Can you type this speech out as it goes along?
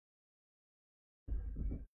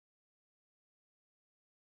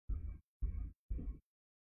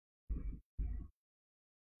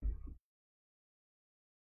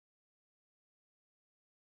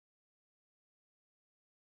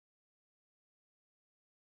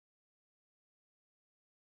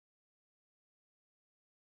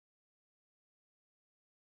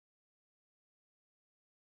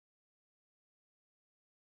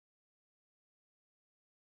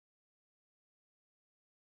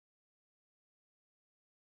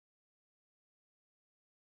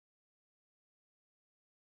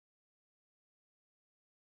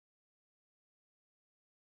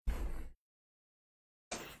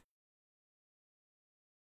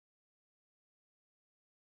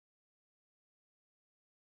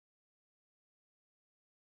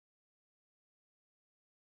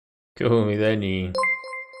¿Qué hubo, mi Dani?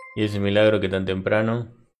 ¿Y ese milagro que tan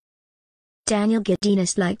temprano? Daniel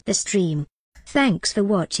Godinez liked the stream. Thanks for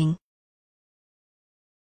watching.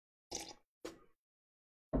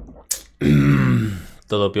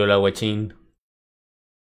 Todo piola, guachín.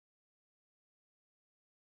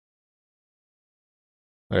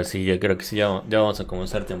 Ahora sí, yo creo que sí, ya vamos a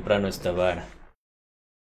comenzar temprano esta vara.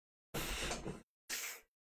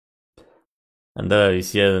 Andaba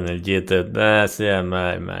viciado en el jet. Ah, sea,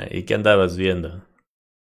 ma. ¿Y qué andabas viendo?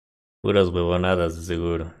 Puras huevonadas, de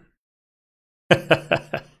seguro.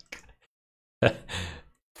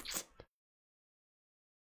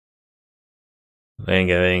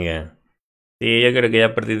 Venga. Sí, yo creo que ya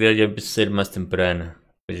a partir de hoy ya empieza a ser más temprano.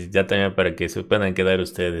 Pues ya también para que se puedan quedar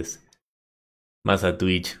ustedes más a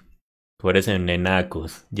Twitch. Parecen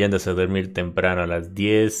nenacos, yéndose a dormir temprano a las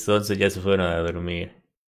 10, 11 ya se fueron a dormir.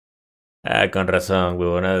 Ah, con razón,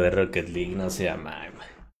 huevonada de Rocket League, no sea mal.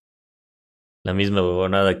 La misma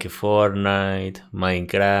huevonada que Fortnite,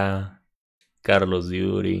 Minecraft, Carlos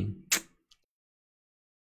Duty.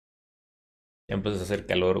 Ya empieza a hacer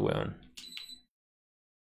calor, weón.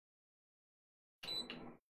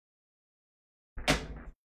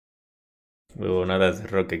 Huevonadas de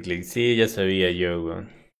Rocket League, sí, ya sabía yo,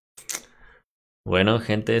 weón. Bueno,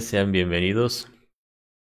 gente, sean bienvenidos.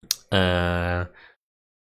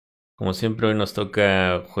 Como siempre, hoy nos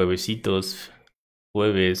toca juevesitos.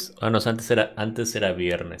 Jueves. No, antes era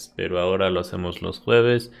viernes, pero ahora lo hacemos los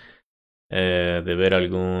jueves. De ver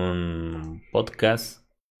algún podcast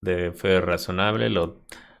de fe razonable,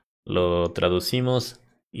 lo traducimos.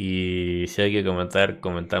 Y si hay que comentar,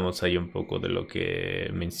 comentamos ahí un poco de lo que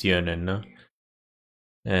mencionan, ¿no?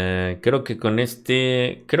 Creo que con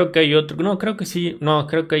creo que hay otro, no, creo que sí, no,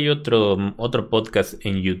 creo que hay otro podcast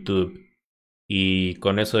en YouTube y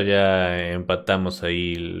con eso ya empatamos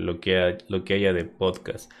ahí lo que haya de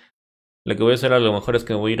podcast. Lo que voy a hacer a lo mejor es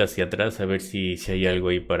que voy a ir hacia atrás a ver si hay algo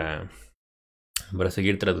ahí para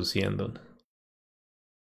seguir traduciendo.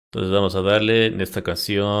 Entonces vamos a darle, en esta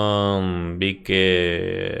ocasión vi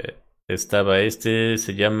que estaba se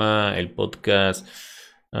llama el podcast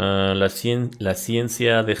la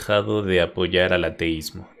ciencia ha dejado de apoyar al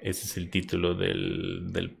ateísmo. Ese es el título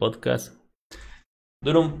del podcast.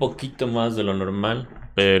 Dura un poquito más de lo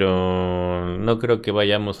normal, pero no creo que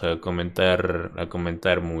vayamos a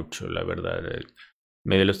comentar mucho, la verdad.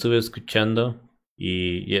 Medio lo estuve escuchando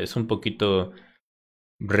y es un poquito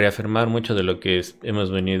reafirmar mucho de lo que hemos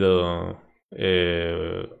venido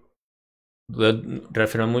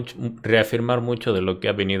reafirmar mucho de lo que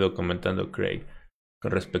ha venido comentando Craig con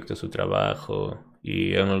respecto a su trabajo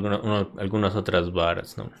y en algunas otras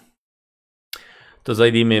varas, ¿no? Entonces ahí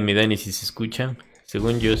dime, mi Dani, si se escucha.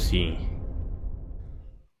 Según yo, sí.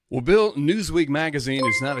 Well, Bill, Newsweek magazine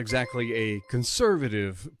is not exactly a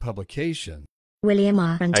conservative publication. William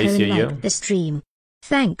R. and Ahí sí Tone yo. liked the stream.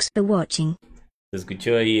 Thanks for watching. ¿Se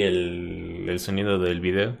escuchó ahí el sonido del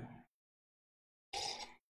video?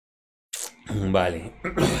 Vale.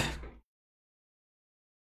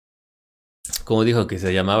 ¿Cómo dijo que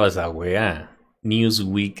se llamaba esa weá?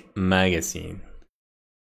 Newsweek Magazine.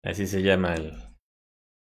 Así se llama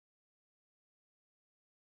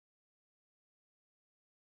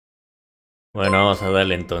Bueno, vamos a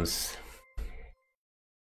darle entonces.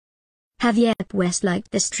 𝗍𝗶𝗀𝗀𝘀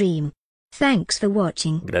liked the stream. Thanks for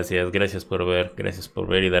watching. Gracias por ver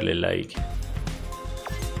y darle like.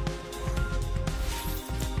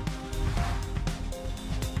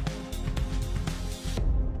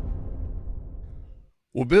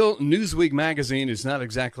 Well, Bill, Newsweek magazine is not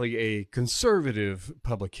exactly a conservative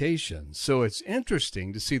publication, so it's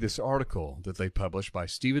interesting to see this article that they published by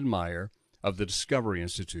Stephen Meyer of the Discovery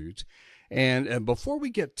Institute. And before we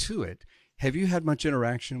get to it, have you had much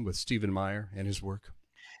interaction with Stephen Meyer and his work?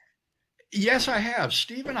 Yes, I have.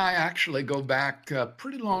 Steve and I actually go back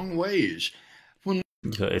pretty long ways.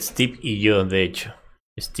 Steve y yo, de hecho.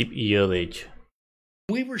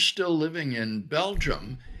 We were still living in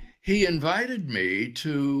Belgium. He invited me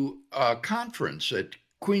to a conference at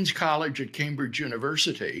Queen's College at Cambridge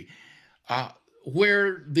University,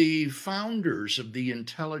 where the founders of the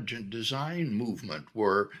intelligent design movement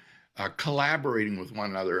were collaborating with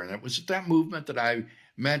one another. And it was at that movement that I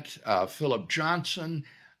met Philip Johnson,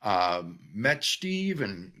 met Steve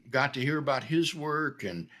and got to hear about his work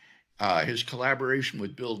and his collaboration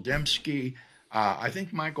with 𝗍𝗶𝘆𝗶𝗀𝘁. I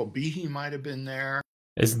think Michael Behe might have been there.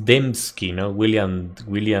 Es 𝗍𝗶𝘆𝗀𝗁, ¿no? William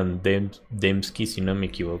𝗍𝗶𝘆𝗀𝗁, si no me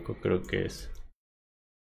equivoco, creo que es.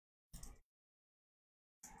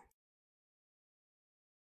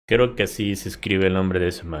 Creo que así se escribe el nombre de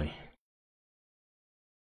ese May.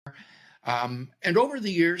 And over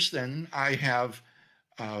the years, then, I have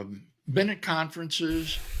been at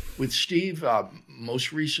conferences with Steve,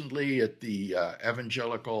 most recently at the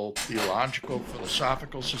Evangelical Theological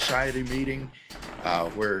Philosophical Society meeting,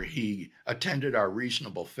 where he attended our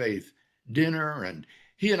Reasonable Faith dinner, and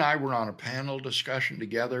he and I were on a panel discussion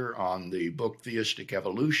together on the book Theistic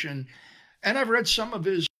Evolution, and I've read some of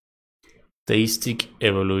his... Theistic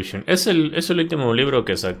Evolution. Es el último libro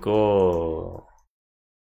que sacó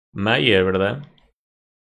Meyer, ¿verdad?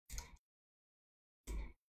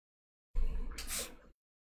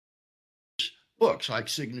 Books like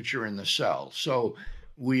Signature in the Cell. So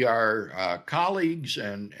we are colleagues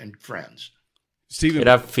and friends. Stephen.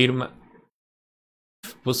 Era firma.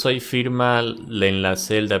 Puso ahí firma en la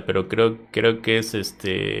celda, pero creo que es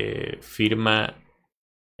firma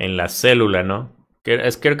en la célula, ¿no?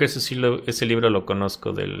 Creo que ese libro lo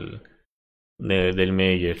conozco del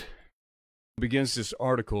Meyer. Begins this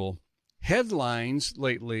article. Headlines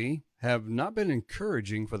lately have not been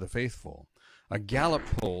encouraging for the faithful. A Gallup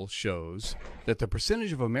poll shows that the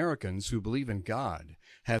percentage of Americans who believe in God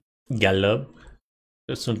have... Gallup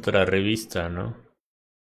es otra revista, ¿no?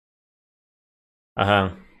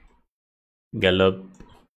 Ajá. Gallup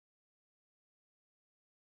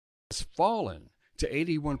has fallen to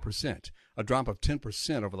 81%, a drop of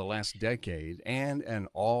 10% over the last decade, and an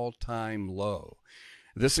all-time low.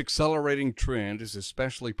 This accelerating trend is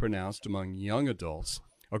especially pronounced among young adults.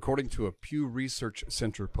 According to a Pew Research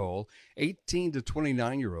Center poll, 18 to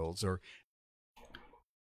 29-year-olds are...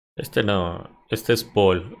 No, es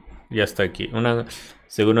Paul, ya está aquí.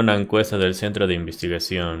 Según una encuesta del Centro de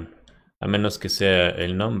Investigación, a menos que sea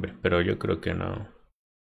el nombre, pero yo creo que no.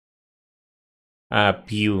 Ah,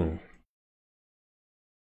 Pew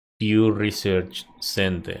Research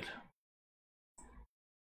Center.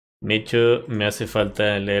 De hecho, me hace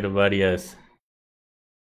falta leer varias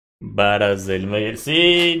varas del Meyer.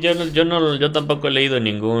 Sí, yo tampoco he leído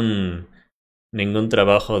ningún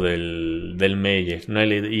trabajo del Meyer. No he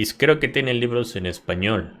leído, y creo que tiene libros en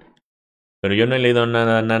español. Pero yo no he leído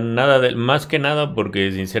nada más que nada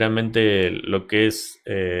porque sinceramente lo que es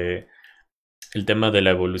el tema de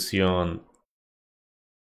la evolución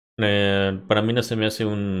para mí no se me hace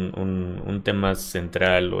un tema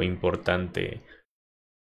central o importante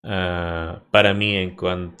para mí en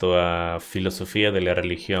cuanto a filosofía de la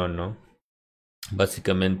religión, ¿no?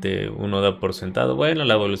 Básicamente uno da por sentado, bueno,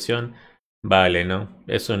 la evolución vale, ¿no?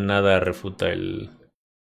 Eso en nada refuta el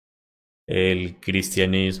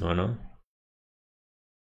cristianismo, ¿no?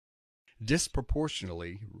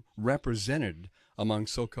 Disproportionately represented among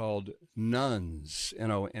so-called nuns,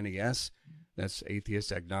 N-O-N-E-S, that's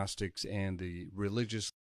atheists, agnostics, and the religious...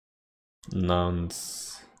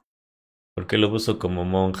 Nuns. ¿Por qué lo puso como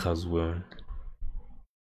monjas, weón?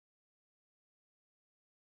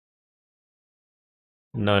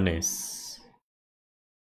 Nones.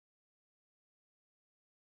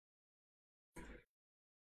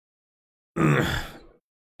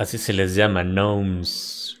 Así se les llama,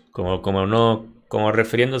 gnomes. Como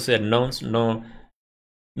refiriéndose a gnomes, no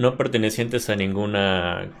pertenecientes a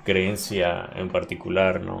ninguna creencia en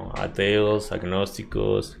particular, ¿no? Ateos,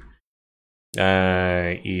 agnósticos.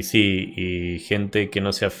 Y gente que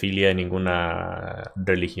no se afilia a ninguna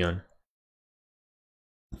religión.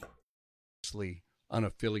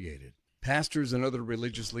 Unaffiliated. Pastors and other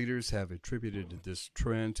religious leaders have attributed this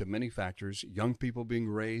trend to many factors. Young people being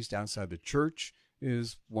raised outside the church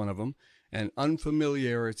is one of them, and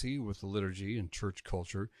unfamiliarity with the liturgy and church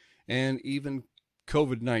culture, and even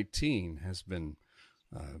COVID-19 has been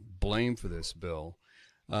blamed for this, Bill.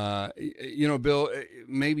 Bill,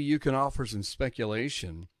 maybe you can offer some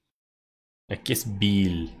speculation. Aquí es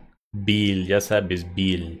Bill, ya sabes,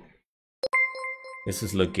 Bill. Eso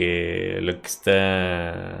es lo que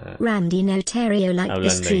está Randy Notario liked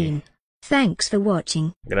the stream. Thanks for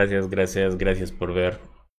watching. Gracias por ver.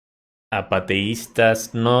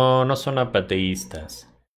 Apateístas, no son apateístas.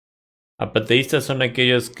 Apateístas son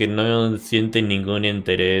aquellos que no sienten ningún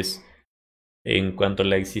interés en cuanto a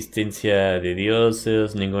la existencia de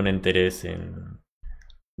dioses, ningún interés en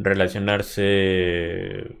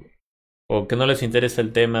relacionarse, o que no les interesa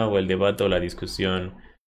el tema o el debate o la discusión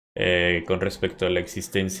con respecto a la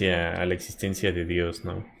existencia de Dios,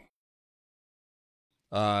 ¿no?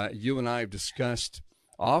 You and I have discussed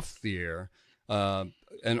off the air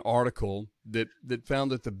an article that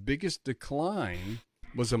found that the biggest decline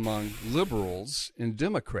was among liberals and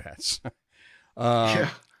Democrats.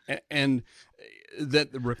 And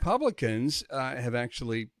that the Republicans have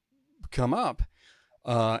actually come up,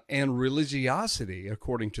 and religiosity,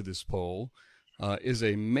 according to this poll, is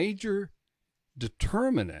a major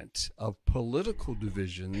determinant of political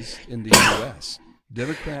divisions in the U.S.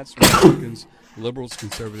 Democrats, Republicans, liberals,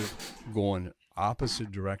 conservatives go in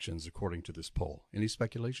opposite directions according to this poll. Any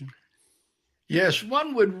speculation? Yes,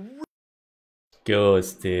 one would ¿Qué hubo,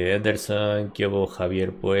 Anderson? ¿Qué hubo,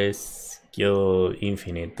 Javier, pues? ¿Qué hubo,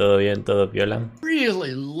 Infinite? ¿Todo bien? ¿Todo piola?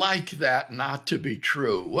 really like that not to be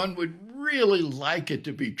true. One would really like it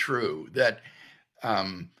to be true that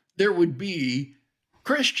there would be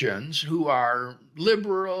Christians who are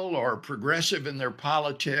liberal or progressive in their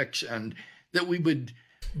politics, and that we would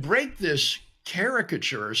break this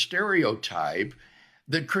caricature, stereotype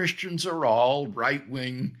that Christians are all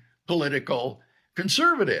right-wing political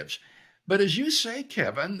conservatives. But as you say,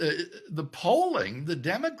 Kevin, the polling, the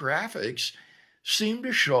demographics seem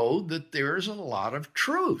to show that there's a lot of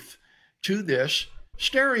truth to this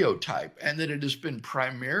stereotype, and that it has been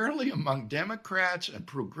primarily among Democrats and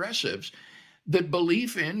progressives that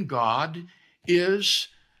belief in God is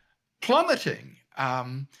plummeting.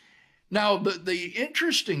 Now, the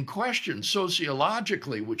interesting question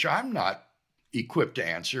sociologically, which I'm not equipped to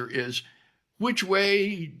answer, is which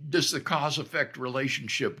way does the cause-effect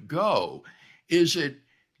relationship go? Is it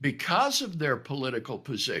because of their political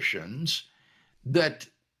positions that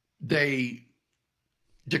they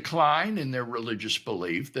decline in their religious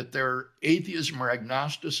belief, that their atheism or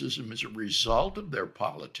agnosticism is a result of their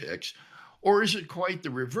politics? Or is it quite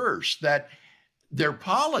the reverse, that their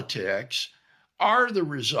politics are the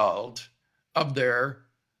result of their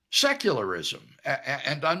secularism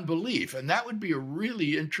and unbelief? And that would be a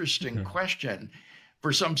really interesting question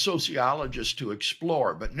for some sociologists to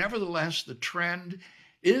explore. But nevertheless, the trend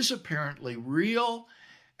is apparently real,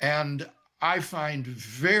 and I find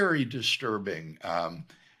very disturbing.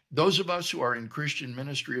 Those of us who are in Christian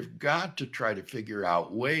ministry have got to try to figure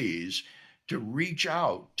out ways to reach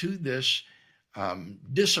out to this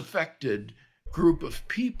disaffected group of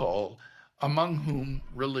people among whom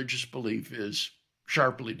religious belief is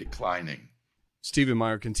sharply declining. Stephen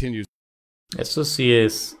Meyer continues. Eso sí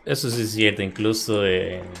es cierto, incluso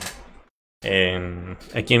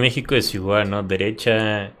aquí en México es igual, ¿no?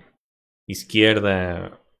 Derecha,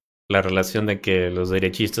 izquierda, la relación de que los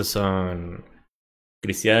derechistas son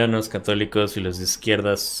cristianos, católicos, y los de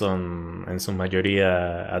izquierda son en su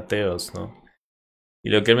mayoría ateos, ¿no? Y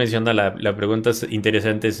lo que él menciona, la pregunta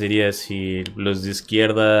interesante sería si los de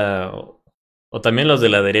izquierda o también los de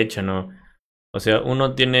la derecha, ¿no? O sea,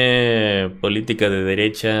 uno tiene política de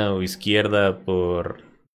derecha o izquierda por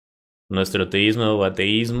nuestro teísmo o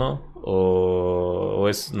ateísmo, o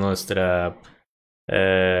es nuestra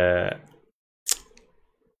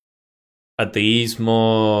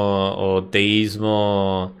ateísmo o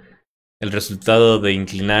teísmo el resultado de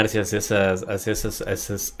inclinarse hacia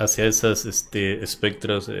esos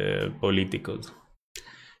espectros políticos.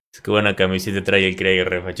 Es que buena camiseta trae el Craig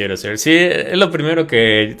refachero. Sí, es lo primero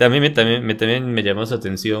que también me llamó su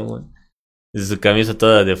atención, güey. Su camisa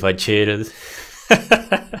toda de facheros.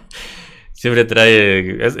 Siempre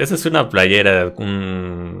trae... Esa es una playera,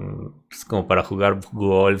 es como para jugar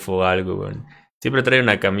golf o algo, güey. Siempre trae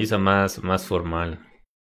una camisa más formal.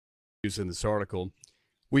 In this article,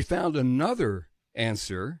 we found another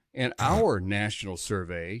answer in our national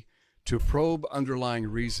survey to probe underlying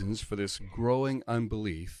reasons for this growing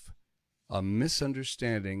unbelief, a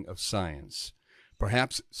misunderstanding of science.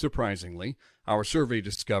 Perhaps surprisingly, our survey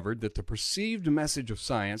discovered that the perceived message of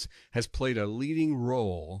science has played a leading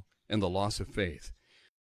role in the loss of faith.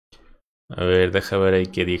 A ver, deja ver ahí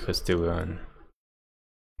qué dijo este weón.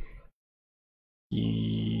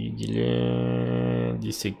 Y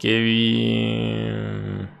dice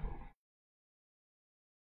Kevin...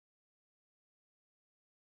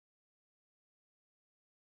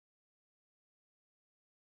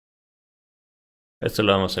 Esto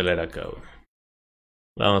lo vamos a leer acá, güey.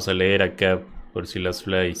 Lo vamos a leer acá por si las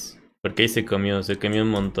flies. Porque ahí se comió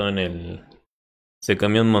un montón el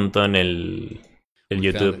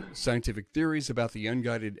YouTube. Scientific theories about the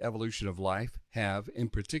unguided evolution of life have, in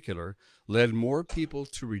particular, led more people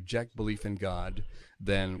to reject belief in God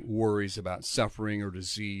than worries about suffering or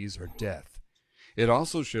disease or death. It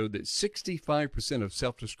also showed that 65% of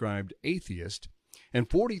self-described atheists and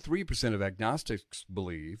 43% of agnostics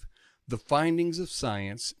believe the findings of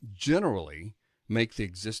science generally make the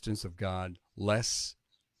existence of God less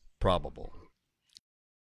probable.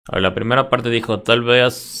 Ahora, la primera parte dijo, tal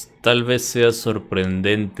vez sea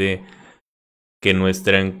sorprendente que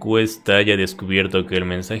nuestra encuesta haya descubierto que el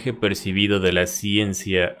mensaje percibido de la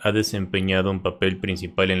ciencia ha desempeñado un papel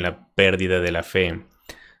principal en la pérdida de la fe.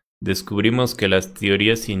 Descubrimos que las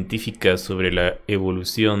teorías científicas sobre la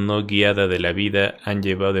evolución no guiada de la vida han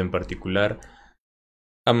llevado en particular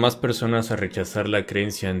a más personas a rechazar la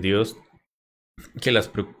creencia en Dios que las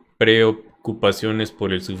preocupaciones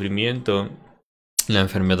por el sufrimiento, la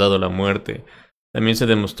enfermedad o la muerte. También se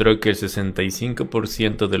demostró que el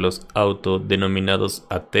 65% de los autodenominados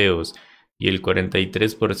ateos y el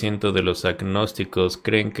 43% de los agnósticos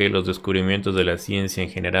creen que los descubrimientos de la ciencia en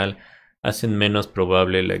general hacen menos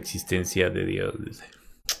probable la existencia de Dios.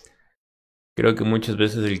 Creo que muchas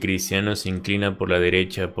veces el cristiano se inclina por la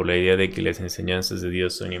derecha por la idea de que las enseñanzas de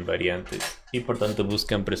Dios son invariantes y por tanto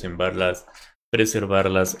buscan preservarlas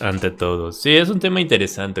ante todo. Sí, es un tema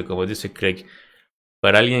interesante, como dice Craig.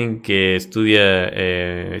 Para alguien que estudia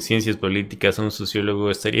ciencias políticas, un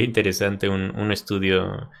sociólogo, estaría interesante un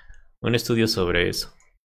estudio sobre eso.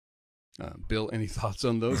 Bill, any thoughts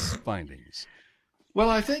on those findings? Well,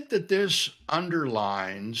 I think that this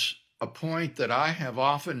underlines a point that I have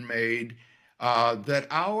often made, that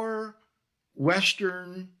our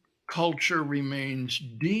Western culture remains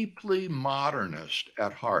deeply modernist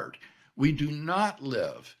at heart. We do not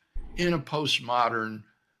live in a postmodern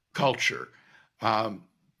culture.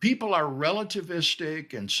 People are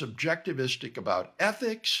relativistic and subjectivistic about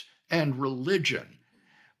ethics and religion,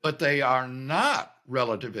 but they are not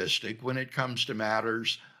relativistic when it comes to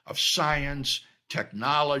matters of science,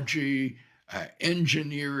 technology,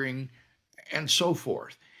 engineering, and so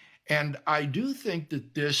forth. And I do think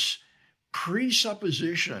that this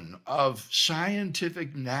presupposition of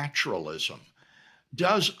scientific naturalism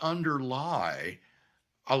does underlie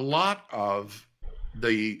a lot of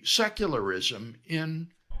the secularism in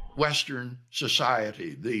Western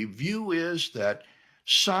society. The view is that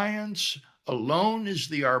science alone is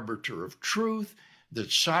the arbiter of truth,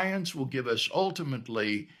 that science will give us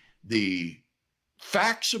ultimately the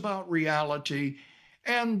facts about reality,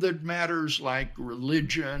 and that matters like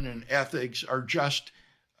religion and ethics are just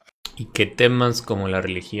Y que temas como la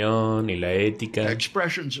religión y la ética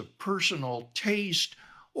expressions of personal taste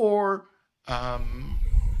or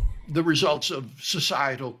the results of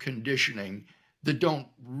societal conditioning that don't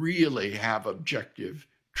really have objective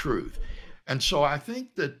truth. And so I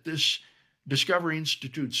think that this Discovery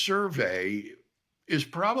Institute survey is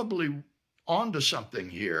probably onto something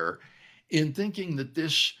here in thinking that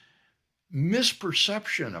this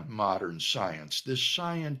misperception of modern science, this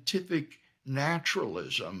scientific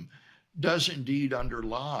naturalism, does indeed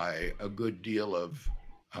underlie a good deal of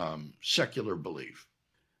secular belief.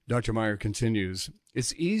 Dr. Meyer continues,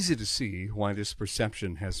 it's easy to see why this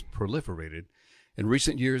perception has proliferated. In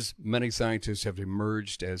recent years, many scientists have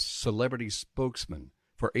emerged as celebrity spokesmen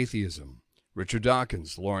for atheism. Richard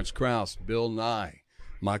Dawkins, Lawrence Krauss, Bill Nye,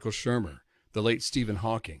 Michael Shermer, the late Stephen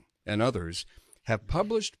Hawking, and others have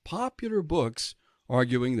published popular books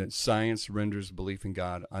arguing that science renders belief in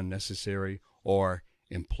God unnecessary or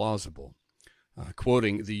implausible.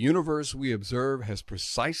 Quoting, the universe we observe has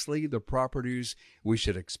precisely the properties we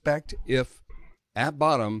should expect if, at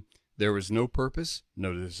bottom, there is no purpose,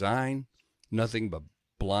 no design, nothing but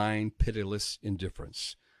blind, pitiless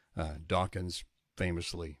indifference. Dawkins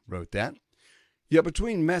famously wrote that. Yet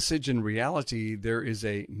between message and reality, there is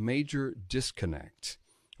a major disconnect.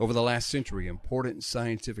 Over the last century, important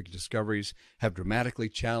scientific discoveries have dramatically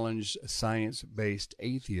challenged science-based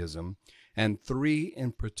atheism, and three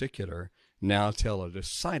in particular now tell a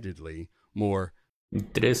decidedly more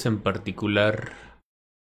tres en particular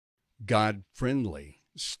God-friendly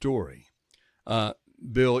story.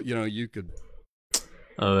 Bill, you could...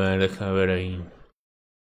 A ver, deja ver ahí.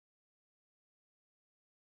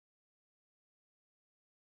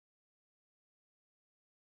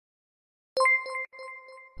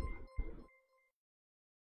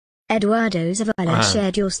 𝗿𝗏𝗆𝗆𝗀𝗃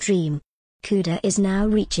shared your stream. 𝗂𝗏 is now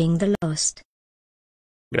reaching the lost.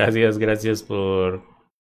 Gracias por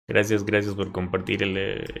compartir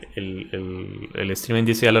el streaming.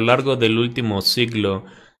 Dice, a lo largo del último siglo,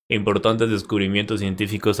 importantes descubrimientos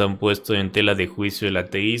científicos han puesto en tela de juicio el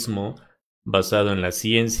ateísmo basado en la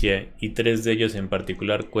ciencia, y tres de ellos en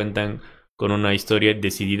particular cuentan con una historia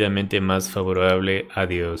decididamente más favorable a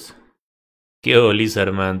Dios. ¿Qué onda,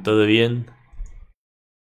 hermano? ¿Todo bien?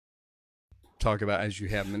 Talk about, as you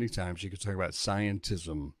have many times, you could talk about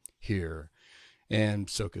scientism here, and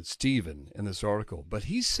so could Stephen in this article. But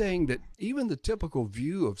he's saying that even the typical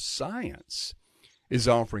view of science is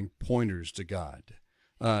offering pointers to God.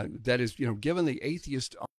 That is, given the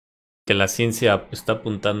atheist Que la ciencia está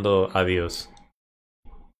apuntando a Dios.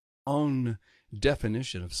 Own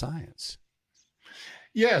definition of science.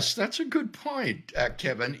 Yes, that's a good point,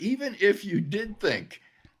 Kevin. Even if you did think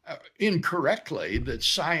incorrectly that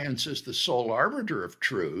science is the sole arbiter of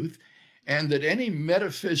truth, and that any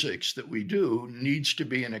metaphysics that we do needs to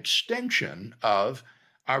be an extension of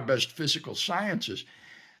our best physical sciences,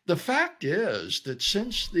 The fact is that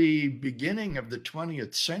since the beginning of the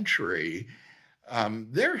 20th century,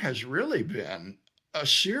 there has really been a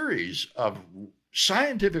series of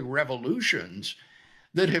scientific revolutions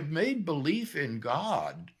that have made belief in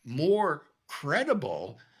God more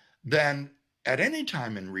credible than at any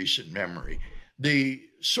time in recent memory. The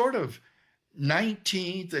sort of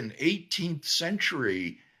 19th and 18th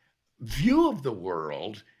century view of the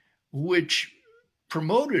world, which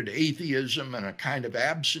promoted atheism and a kind of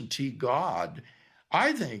absentee God,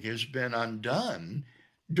 I think has been undone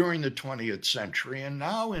during the 20th century. And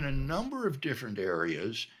now in a number of different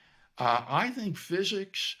areas, I think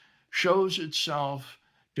physics shows itself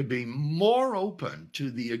to be more open to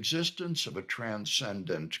the existence of a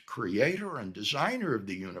transcendent creator and designer of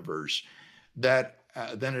the universe than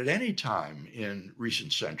at any time in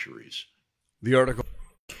recent centuries. The article.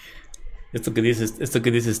 Esto que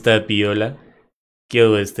dices está piola.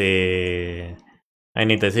 Quiero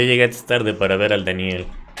Anita, si llegaste tarde para ver al Daniel.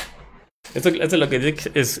 Esto que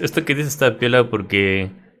dice está piola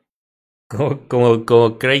porque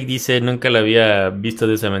como Craig dice, nunca lo había visto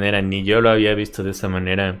de esa manera, ni yo lo había visto de esa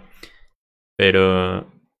manera. Pero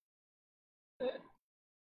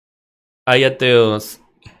hay ateos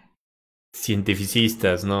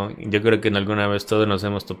cientificistas, ¿no? Yo creo que en alguna vez todos nos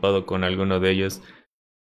hemos topado con alguno de ellos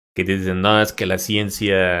que te dicen, no, es que la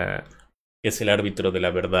ciencia es el árbitro de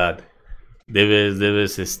la verdad. Debes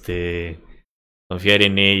confiar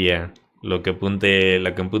en ella. Lo que apunte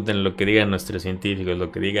en lo que digan nuestros científicos,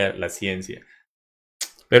 lo que diga la ciencia.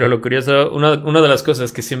 Pero lo curioso, una de las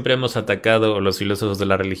cosas que siempre hemos atacado, o los filósofos de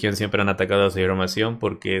la religión siempre han atacado a su información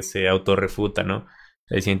porque se autorrefuta, ¿no?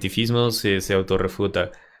 El cientifismo se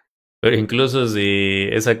autorrefuta. Pero incluso si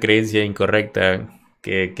esa creencia incorrecta,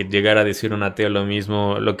 que llegara a decir un ateo lo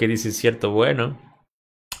mismo, lo que dice es cierto, bueno,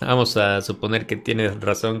 vamos a suponer que tienes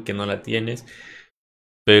razón, que no la tienes.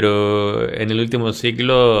 Pero en el último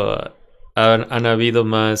siglo han habido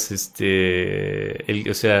más, o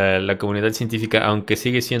sea, la comunidad científica, aunque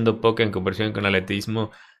sigue siendo poca en comparación con el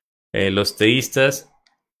ateísmo, los teístas,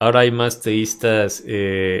 ahora hay más teístas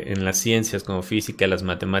en las ciencias como física, las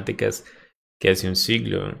matemáticas, que hace un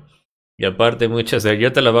siglo. Y aparte muchos,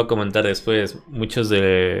 yo te lo voy a comentar después, muchos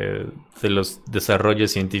de los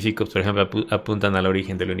desarrollos científicos, por ejemplo, apuntan al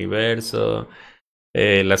origen del universo,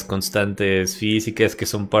 las constantes físicas que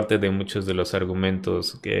son parte de muchos de los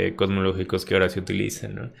argumentos cosmológicos que ahora se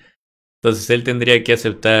utilizan, ¿no? Entonces él tendría que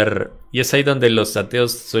aceptar, y es ahí donde los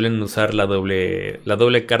ateos suelen usar la doble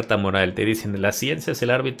carta moral. Te dicen, la ciencia es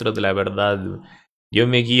el árbitro de la verdad, yo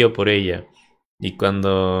me guío por ella. Y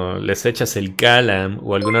cuando les echas el 𝗍𝗱𝗏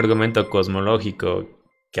o algún argumento cosmológico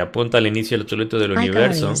que apunta al inicio absoluto del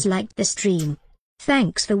universo.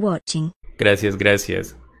 Thanks for watching.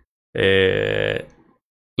 Gracias.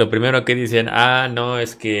 Lo primero que dicen, no,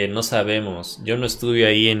 es que no sabemos. Yo no estuve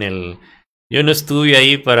ahí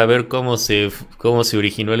para ver cómo se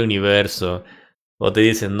originó el universo. O te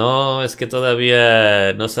dicen, no, es que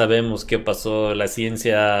todavía no sabemos qué pasó. Las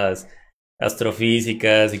ciencias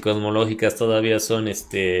astrofísicas y cosmológicas todavía están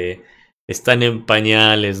en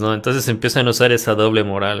pañales, ¿no? Entonces empiezan a usar esa doble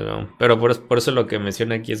moral, ¿no? Pero por eso lo que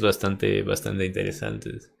menciona aquí es bastante interesante.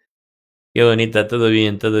 Qué bonita, todo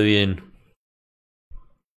bien.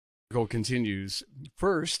 Continues.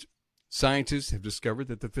 First, scientists have discovered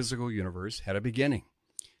that the physical universe had a beginning.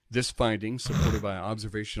 This finding, supported by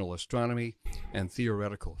observational astronomy and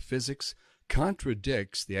theoretical physics,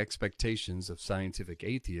 contradicts the expectations of scientific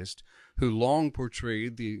atheists who long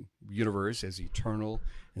portrayed the universe as eternal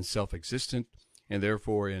and self-existent, and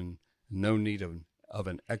therefore in no need of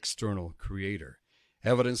an external creator.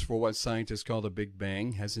 Evidence for what scientists call the Big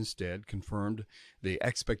Bang has instead confirmed the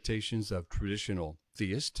expectations of traditional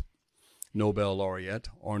theists. Nobel laureate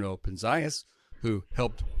𝗿𝗏𝗶𝗀𝗀𝘀, who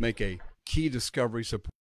helped make a key discovery support.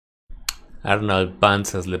 Arnold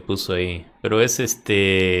Panzas le puso ahí. Pero es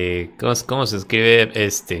 ¿cómo se escribe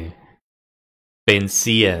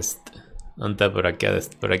𝗍𝗶𝗀𝗀𝗀𝘀. ¿Dónde está? Por aquí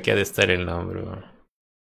ha de estar el nombre.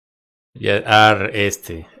 Ya,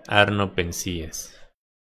 Arno Pensías.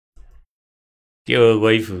 ¿Qué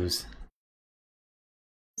waifus?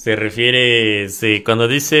 Se refiere, cuando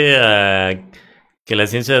dice que la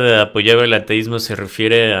ciencia apoyaba el ateísmo, se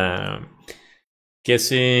refiere a que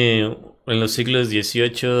hace en los siglos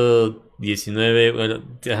XVIII, XIX,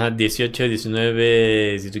 bueno, XVIII,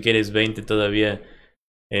 XIX, si tú quieres 20 todavía,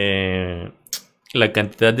 la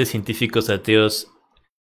cantidad de científicos ateos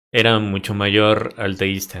era mucho mayor al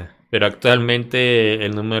teísta, pero actualmente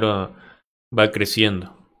el número va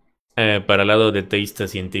creciendo para el lado de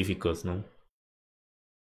teístas científicos, ¿no?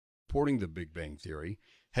 Supporting the Big Bang theory,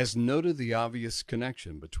 has noted the obvious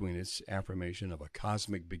connection between its affirmation of a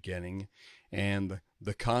cosmic beginning and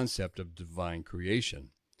the concept of divine creation.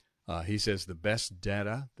 He says the best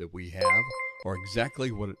data that we have are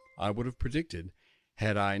exactly what I would have predicted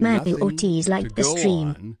had I Matthew nothing Ortiz to liked the go stream.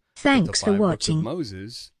 on Thanks but for the 5 books of watching.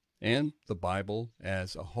 Moses and the Bible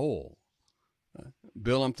as a whole.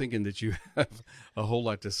 Bill, I'm thinking that you have a whole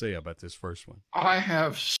lot to say about this first one. I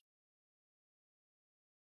have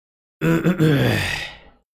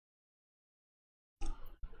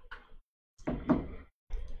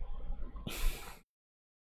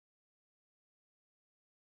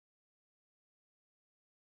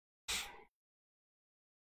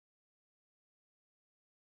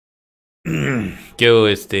 ¿Qué hubo,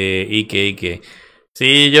 Ike?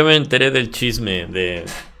 Sí, yo me enteré del chisme del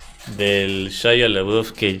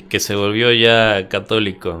𝗍𝗶𝗆𝗆𝗏 que se volvió ya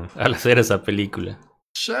católico al hacer esa película.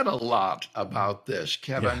 said a lot about this,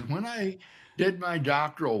 Kevin. Yeah. When I did my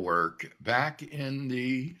doctoral work back in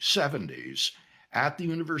the 70s at the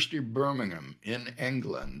University of Birmingham in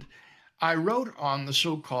England, I wrote on the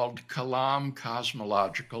so-called Kalam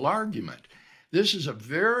cosmological argument. This is a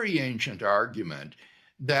very ancient argument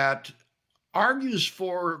that argues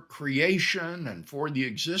for creation and for the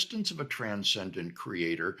existence of a transcendent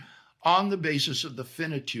creator on the basis of the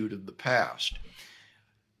finitude of the past.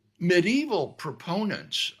 Medieval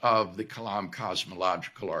proponents of the Kalam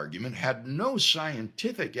cosmological argument had no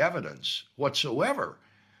scientific evidence whatsoever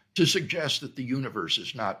to suggest that the universe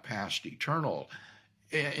is not past eternal.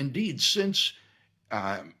 Indeed, since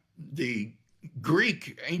the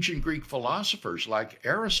ancient Greek philosophers like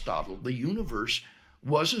Aristotle, the universe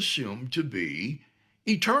was assumed to be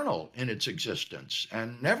eternal in its existence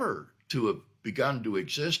and never to have begun to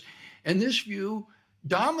exist. And this view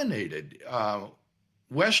dominated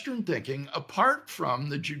Western thinking apart from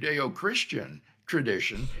the Judeo-Christian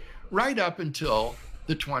tradition right up until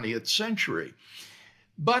the 20th century.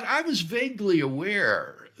 But I was vaguely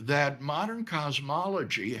aware that modern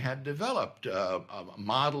cosmology had developed a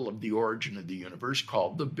model of the origin of the universe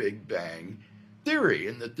called the Big Bang theory,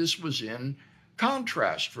 and that this was in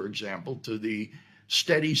contrast, for example, to the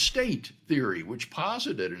steady state theory, which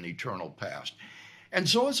posited an eternal past. And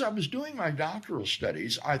so as I was doing my doctoral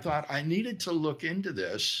studies, I thought I needed to look into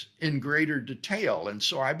this in greater detail. And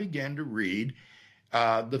so I began to read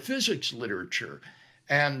the physics literature.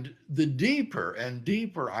 And the deeper and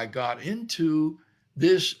deeper I got into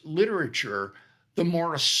this literature, the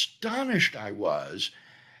more astonished I was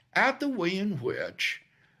at the way in which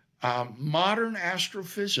modern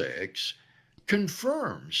astrophysics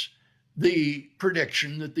confirms the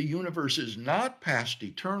prediction that the universe is not past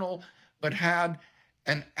eternal, but had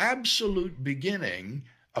an absolute beginning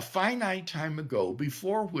a finite time ago,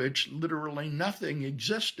 before which literally nothing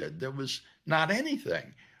existed. There was not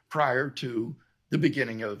anything prior to the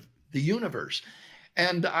beginning of the universe.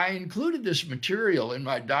 And I included this material in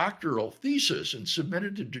my doctoral thesis and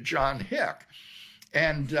submitted it to John Hick.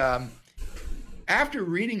 And after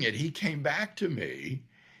reading it, he came back to me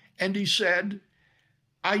and he said,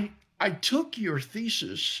 I took your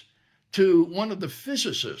thesis to one of the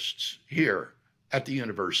physicists here at the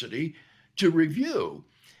university to review.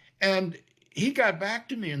 And he got back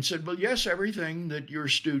to me and said, well, yes, everything that your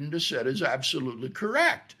student has said is absolutely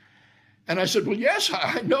correct. And I said, well, yes,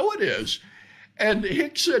 I know it is. And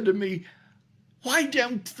Hick said to me, why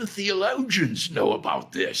don't the theologians know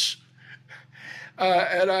about this?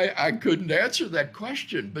 And I couldn't answer that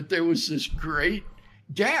question, but there was this great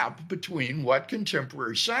gap between what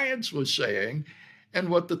contemporary science was saying and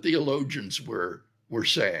what the theologians were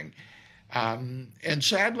saying. And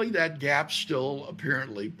sadly, that gap still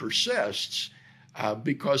apparently persists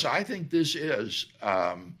because I think this is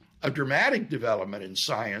a dramatic development in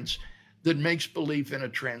science that makes belief in a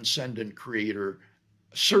transcendent creator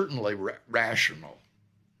certainly rational.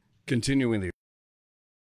 Continuing the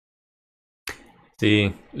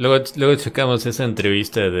Sí, luego checamos esa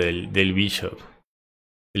entrevista del Bishop.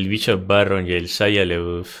 El Bishop Barron y el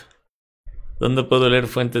𝗍𝗶𝗆𝗆𝗏. ¿Dónde puedo leer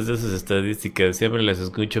fuentes de esas estadísticas? Siempre las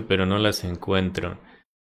escucho, pero no las encuentro.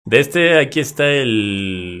 Aquí está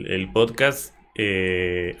el podcast.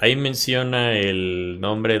 Ahí menciona el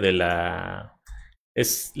nombre de la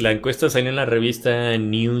encuesta salió en la revista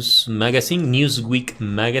Newsweek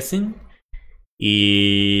Magazine.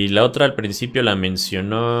 Y la otra al principio la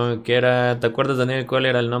mencionó, que era, ¿te acuerdas, Daniel, cuál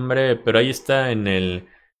era el nombre? Pero ahí está en el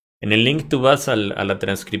link, tú vas a la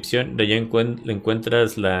transcripción, de allá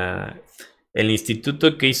encuentras el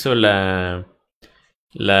instituto que hizo la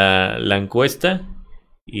encuesta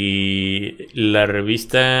y la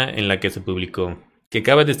revista en la que se publicó. Que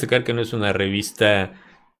cabe destacar que no es una revista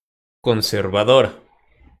conservadora.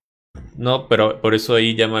 No, pero por eso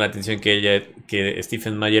ahí llama la atención que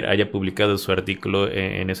Stephen Meyer haya publicado su artículo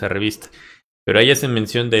en esa revista. Pero ahí hacen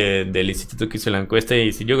mención del instituto que hizo la encuesta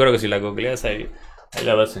y si, yo creo que si la googleas ahí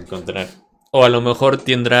la vas a encontrar. O a lo mejor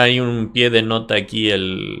tendrá ahí un pie de nota aquí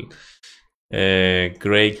el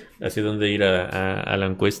Craig, hacia dónde ir a la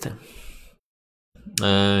encuesta.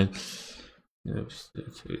 Ah,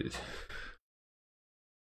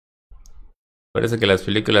 parece que las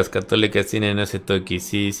películas católicas tienen ese toque,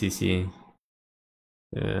 sí, sí, sí.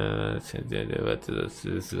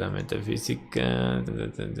 Es la metafísica.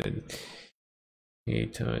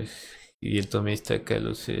 Y el tomista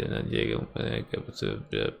Carlos llega a un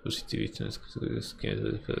positivista.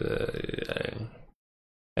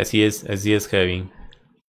 Así es, Javi.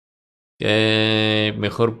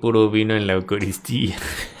 Mejor puro vino en la Eucaristía.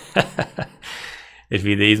 El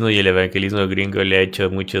fideísmo y el evangelismo gringo le ha hecho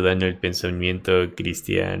mucho daño al pensamiento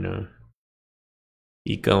cristiano.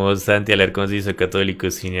 Y como Santi Alarcón se hizo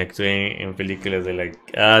católico sin actuar en películas de la...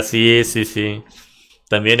 Ah, sí, sí, sí.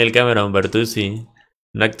 También el Cameron Bartusi.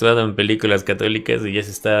 No ha actuado en películas católicas y ya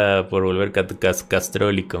se está por volver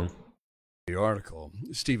castrólico. The article,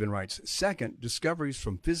 Stephen writes, second, discoveries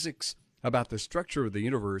from physics about the structure of the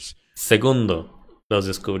universe. Segundo, los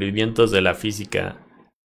descubrimientos de la física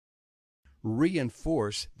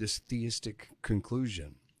reinforce this theistic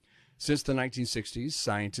conclusion. Since the 1960s,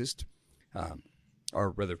 scientists,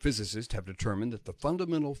 or rather physicists, have determined that the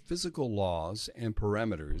fundamental physical laws and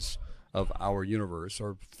parameters of our universe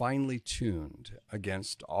are finely tuned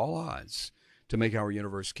against all odds to make our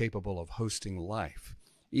universe capable of hosting life.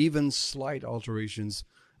 Even slight alterations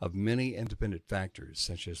of many independent factors,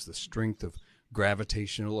 such as the strength of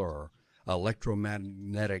gravitational or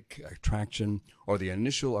electromagnetic attraction, or the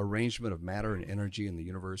initial arrangement of matter and energy in the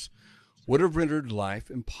universe, would have rendered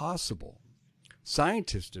life impossible.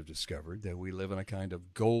 Scientists have discovered that we live in a kind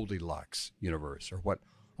of Goldilocks universe, or what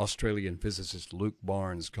Australian physicist Luke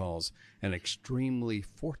Barnes calls an extremely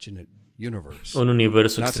fortunate universe. Un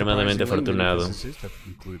universo extremadamente afortunado. Physicists have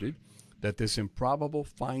concluded that this improbable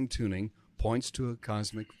fine-tuning points to a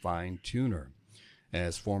cosmic fine-tuner.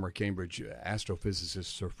 As former Cambridge astrophysicist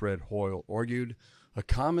Sir Fred Hoyle argued, a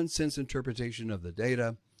common-sense interpretation of the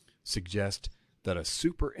data suggests that a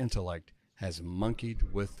super-intellect has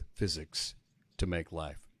monkeyed with physics to make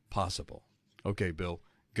life possible. Okay, Bill,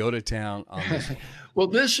 go to town on this. Well,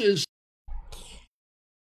 this is...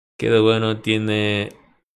 Qué de bueno tiene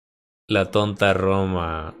la tonta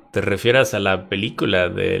Roma. ¿Te refieres a la película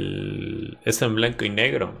del... Es en blanco y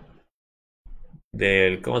negro?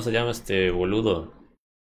 Del... ¿Cómo se llama este boludo?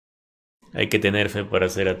 Hay que tener fe para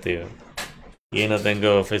ser ateo. Y no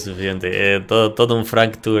tengo fe suficiente. Todo un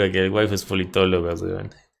fractura que el wife es politólogo.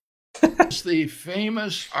 It's the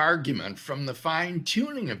famous argument from the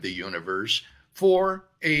fine-tuning of the universe for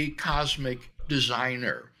a cosmic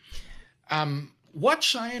designer. What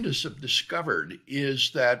scientists have discovered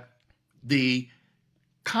is that the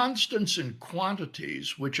constants and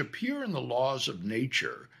quantities which appear in the laws of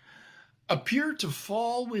nature appear to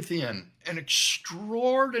fall within an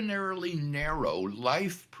extraordinarily narrow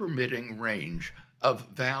life-permitting range of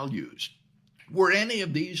values. Were any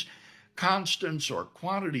of these constants or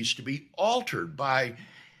quantities to be altered by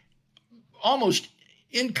almost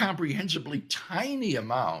incomprehensibly tiny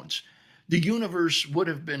amounts, the universe would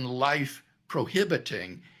have been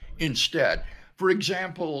life-prohibiting instead. For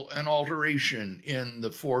example, an alteration in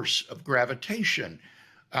the force of gravitation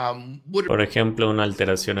Por ejemplo, una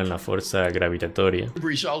alteración en la fuerza gravitatoria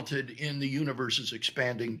resulted in the universe's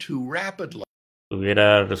expanding too rapidly.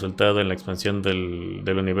 Hubiera resultado en la expansión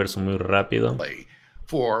del universo muy rápido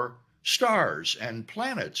For stars and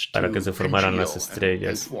planets para que se formaran las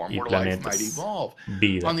estrellas y planetas,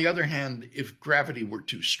 vida, on the other hand, if gravity were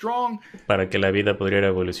too strong, para que la vida pudiera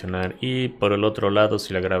evolucionar, y por el otro lado,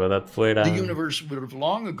 si la gravedad fuera, the universe would have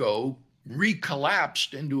long ago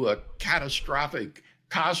recollapsed into a catastrophic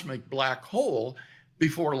cosmic black hole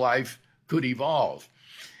before life could evolve.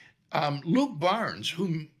 Luke Barnes,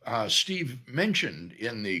 whom Steve mentioned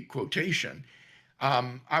in the quotation,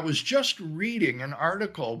 I was just reading an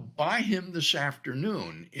article by him this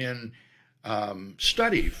afternoon in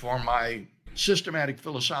study for my systematic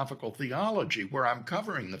philosophical theology, where I'm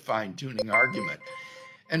covering the fine-tuning argument.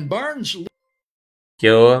 And Barnes...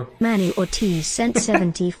 Yo. Manu Ortiz sent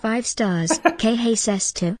 75 stars.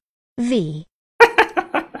 𝗍𝗶𝗱𝗲𝗀𝗀𝗀.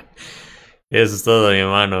 Eso es todo, mi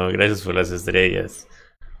hermano. Gracias por las estrellas.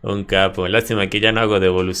 Un capo. Lástima que ya no hago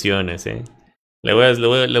devoluciones,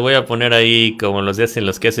 Le voy a poner ahí como los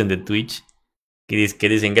que hacen de Twitch. Que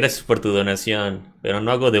dicen gracias por tu donación, pero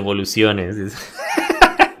no hago devoluciones.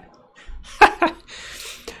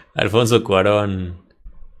 Alfonso Cuarón.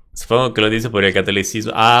 Supongo que lo dice por el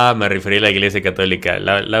catolicismo. Ah, me referí a la iglesia católica.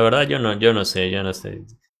 La verdad yo no sé. Yo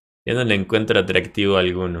no le encuentro atractivo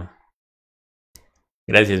alguno.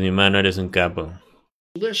 Gracias, mi mano, eres un capo.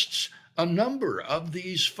 Lists a number of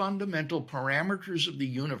these fundamental parameters of the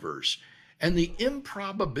universe and the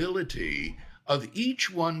improbability of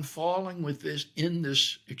each one falling in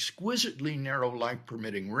this exquisitely narrow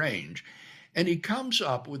life-permitting range. And he comes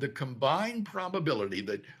up with a combined probability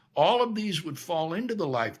that all of these would fall into the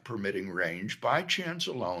life-permitting range by chance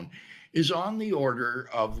alone is on the order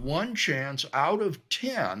of 1 chance out of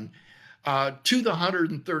 10 to the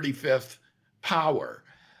 135th power,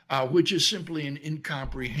 which is simply an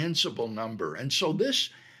incomprehensible number. And so this...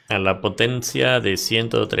 A la potencia de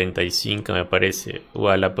 135 me parece, o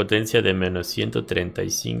a la potencia de menos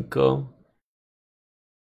 135.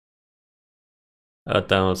 Ahora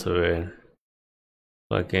vamos a ver.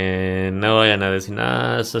 Para que no vayan a decir,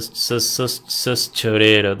 ah, sos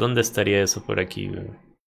chorero. ¿Dónde estaría eso por aquí, güey?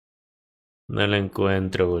 No lo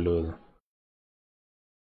encuentro, boludo.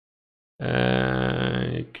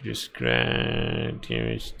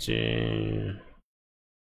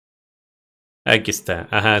 Aquí está,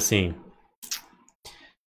 ajá, sí.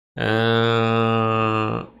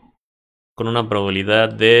 Con una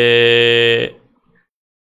probabilidad de...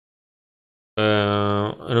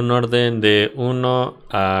 en un orden de 1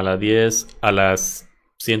 a la 10 a las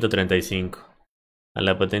 135. A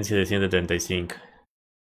la potencia de 135.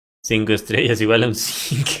 5 estrellas igual a un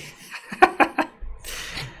 5.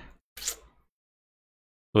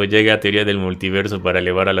 O llega a teoría del multiverso para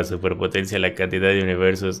elevar a la superpotencia la cantidad de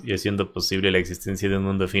universos y haciendo posible la existencia de un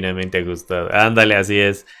mundo finamente ajustado. Ándale, así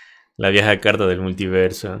es. La vieja carta del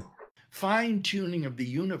multiverso. Fine-tuning of the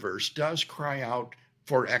universe does cry out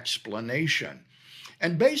for explanation.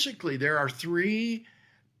 And basically there are 3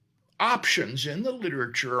 options in the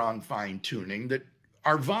literature on fine-tuning that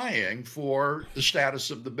are vying for the status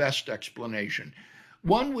of the best explanation.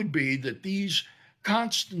 One would be that these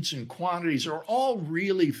constants and quantities are all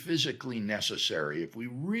really physically necessary. If we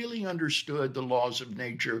really understood the laws of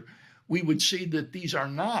nature, we would see that these are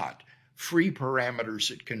not free parameters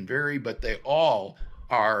that can vary, but they all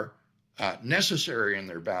are necessary in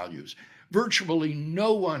their values. Virtually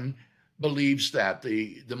no one believes that.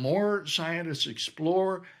 The more scientists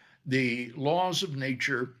explore the laws of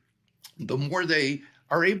nature, the more they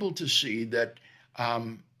are able to see that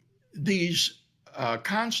these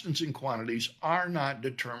constants and quantities are not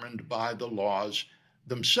determined by the laws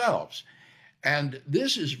themselves. And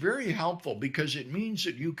this is very helpful because it means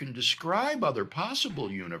that you can describe other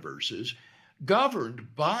possible universes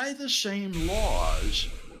governed by the same laws,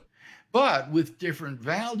 but with different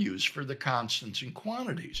values for the constants and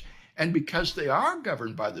quantities. And because they are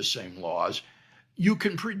governed by the same laws, you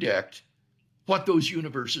can predict what those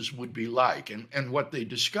universes would be like. And what they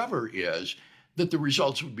discover is that the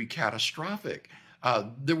results would be catastrophic.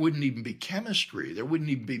 There wouldn't even be chemistry. There wouldn't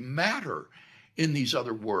even be matter in these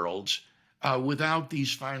other worlds without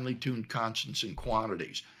these finely tuned constants and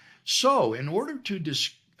quantities. So in order to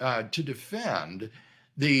defend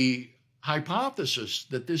the hypothesis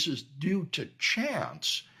that this is due to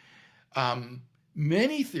chance,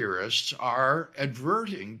 many theorists are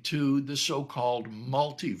adverting to the so-called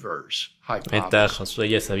multiverse hypothesis,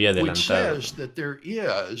 which says that there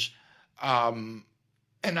is an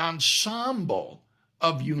ensemble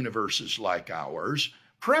of universes like ours,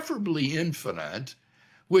 preferably infinite,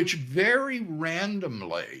 which vary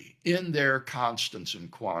randomly in their constants and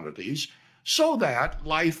quantities, so that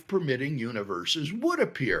life-permitting universes would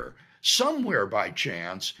appear somewhere by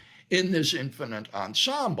chance in this infinite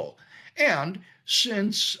ensemble. And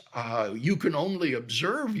since you can only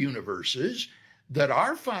observe universes that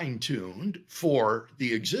are fine-tuned for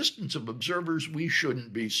the existence of observers, we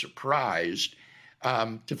shouldn't be surprised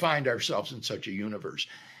to find ourselves in such a universe.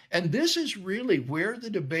 And this is really where the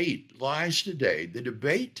debate lies today. The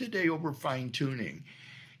debate today over fine-tuning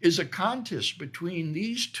is a contest between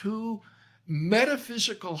these 2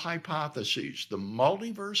 metaphysical hypotheses, the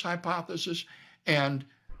multiverse hypothesis and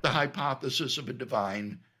the hypothesis of a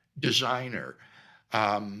divine designer.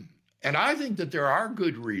 And I think that there are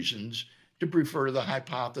good reasons to prefer the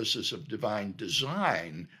hypothesis of divine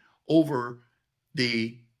design over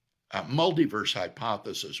the multiverse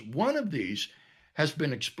hypothesis. One of these has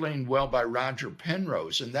been explained well by Roger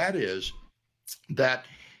Penrose, and that is that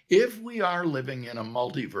if we are living in a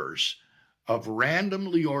multiverse of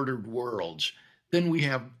randomly ordered worlds, then we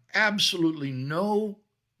have absolutely no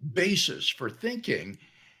basis for thinking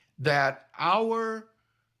that our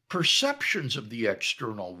perceptions of the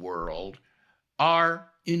external world are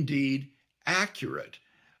indeed accurate.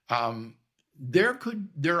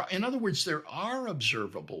 in other words, there are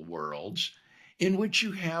observable worlds in which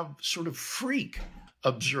you have sort of freak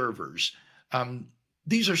observers.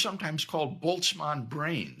 These are sometimes called Boltzmann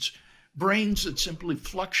brains, brains that simply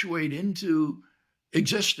fluctuate into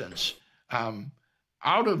existence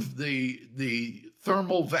out of the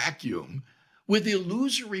thermal vacuum with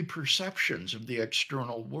illusory perceptions of the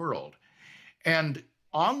external world. And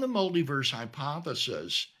on the multiverse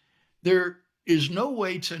hypothesis, there is no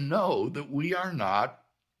way to know that we are not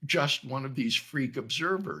just one of these freak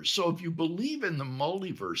observers. So if you believe in the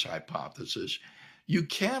multiverse hypothesis, you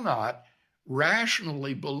cannot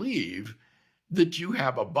rationally believe that you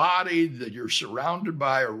have a body, that you're surrounded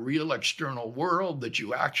by a real external world, that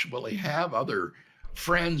you actually have other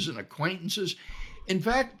friends and acquaintances. In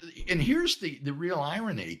fact, and here's the real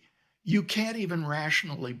irony, you can't even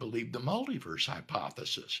rationally believe the multiverse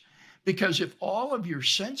hypothesis, because if all of your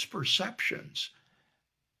sense perceptions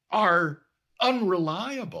are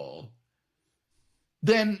unreliable,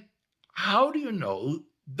 then how do you know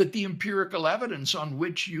that the empirical evidence on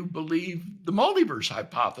which you believe the multiverse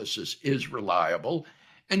hypothesis is reliable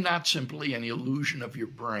and not simply an illusion of your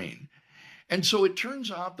brain? And so it turns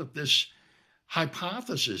out that this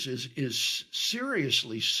hypothesis is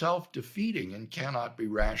seriously self-defeating and cannot be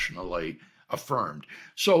rationally affirmed.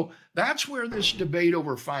 So that's where this debate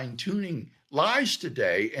over fine-tuning lies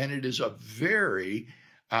today, and it is a very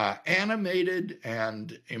animated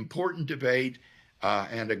and important debate,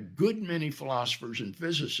 and a good many philosophers and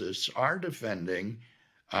physicists are defending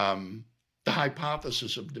the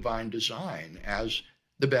hypothesis of divine design as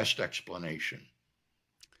the best explanation.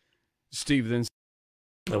 Steve, then.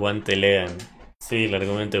 Aguante, lean. Sí, el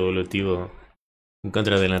argumento evolutivo en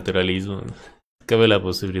contra del naturalismo. Cabe la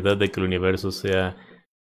posibilidad de que el universo sea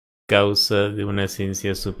causa de una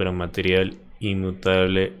ciencia supermaterial,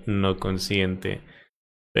 inmutable, no consciente.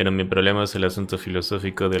 Pero mi problema es el asunto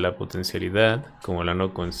filosófico de la potencialidad, como la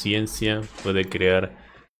no conciencia puede crear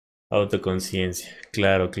autoconciencia.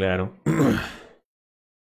 Claro, claro.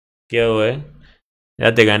 ¿Qué hago,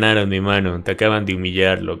 Ya te ganaron, mi mano. Te acaban de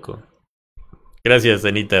humillar, loco. Gracias,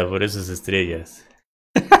 Anita, por esas estrellas.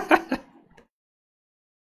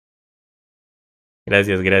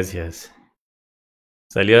 Gracias, gracias.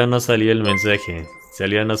 ¿Salió o no salió el mensaje?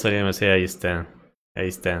 ¿Salió o no salió el mensaje? Ahí está. Ahí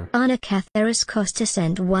está. Ana Catheris Costa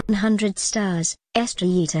sent 100 stars.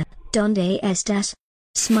 Estrellita. Donde estás?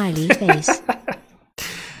 Smiley face.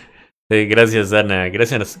 Gracias, Ana.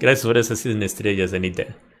 Gracias por esas 100 estrellas,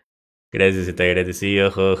 Anita. Gracias, te agradecí.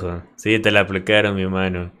 Ojo, ojo. Sí, te la aplicaron, mi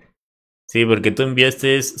mano. Sí, porque tú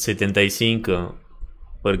enviaste 75.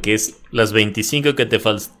 Porque es las 25 que te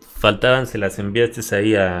faltaban, se las enviaste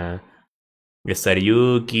ahí a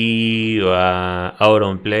Staryuki o a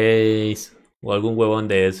Auron Place o algún huevón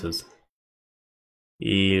de esos.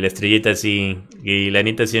 Y la estrellita sí. Y la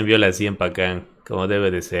Anita sí envió las 100 para acá, como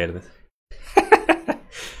debe de ser.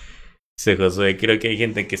 Dice Josué, creo que hay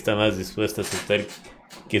gente que está más dispuesta a aceptar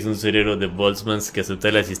que es un cerebro de Boltzmann que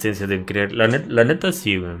aceptar la existencia de un creer. La neta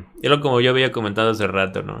sí, güey. Es lo como yo había comentado hace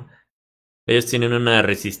rato, ¿no? Ellos tienen una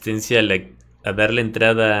resistencia a darle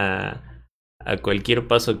entrada a cualquier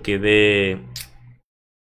paso que dé,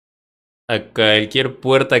 a cualquier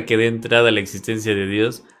puerta que dé entrada a la existencia de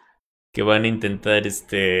Dios, que van a intentar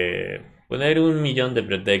poner 1,000,000 de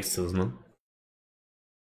pretextos, ¿no?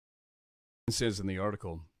 It says in the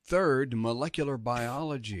article, third, molecular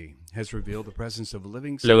biology has revealed the presence of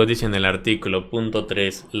living cells. Luego dice en el artículo, punto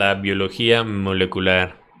 3, la biología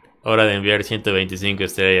molecular. Hora de enviar 125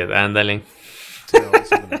 estrellas. Ándale.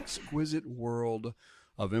 Cells of an exquisite world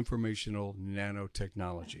of informational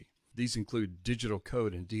nanotechnology. These include digital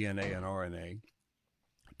code in DNA and RNA,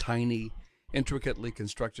 tiny, intricately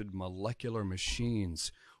constructed molecular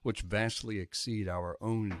machines which vastly exceed our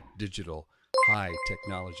own digital high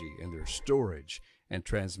technology in their storage and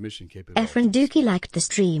transmission capabilities. Efren Dookie liked the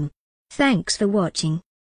stream. Thanks for watching.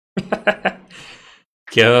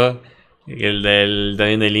 ¿Qué? El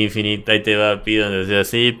también del Infinite, ahí te va, pidan deseo.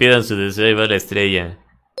 Sí, pidan su deseo y va la estrella.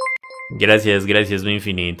 Gracias, gracias, mi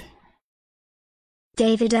Infinite.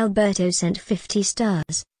 David Alberto sent 50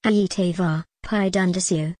 stars.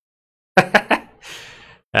 𝗍𝗶𝗱𝗀𝗀𝗀𝘀.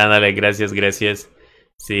 Ándale, gracias, gracias.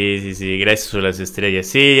 Sí, gracias por las estrellas.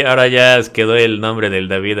 Sí, ahora ya quedó el nombre del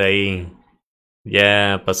David ahí.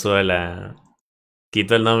 Ya pasó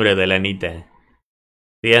quitó el nombre de la Anita.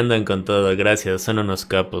 Sí, andan con todo, gracias, son unos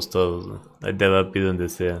capos todos, ¿no? Ahí te va, pido un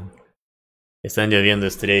deseo. Están lloviendo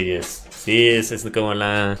estrellas. Sí, es como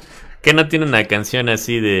 ¿qué no tiene una canción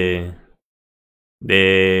así de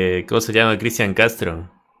 ¿cómo se llama? Cristian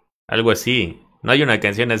Castro. Algo así. ¿No hay una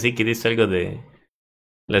canción así que dice algo de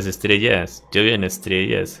las estrellas? Lloviendo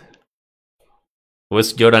estrellas.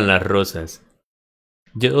 Pues lloran las rosas.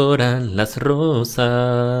 Lloran las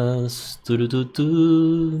rosas.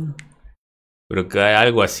 Turututú. Pero que hay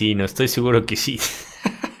algo así, no estoy seguro que sí.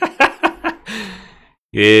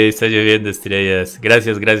 Está lloviendo estrellas.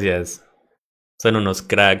 Gracias, gracias. Son unos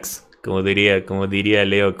cracks, como diría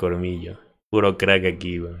Leo Cormillo. Puro crack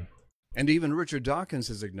aquí, weón. And even Richard Dawkins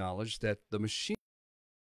has acknowledged that the machine.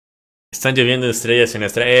 Están lloviendo estrellas en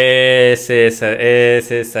nuestra. Es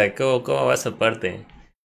esa. ¿Cómo va esa parte?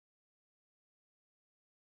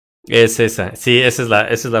 Es esa. Sí, esa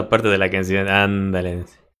es la parte de la canción. Ándale.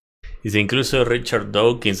 Dice, incluso Richard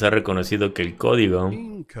Dawkins ha reconocido que el código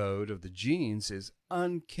Code of the genes is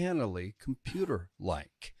uncannily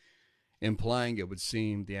computer-like, implying it would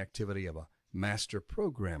seem the activity of a master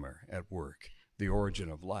programmer at work, the origin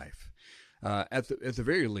of life. At the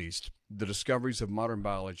very least, the discoveries of modern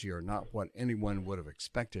biology are not what anyone would have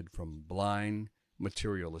expected from blind,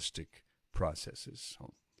 materialistic processes.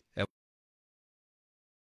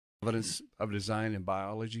 Evidence of design in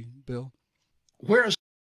biology, Bill? Whereas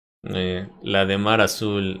la de Mar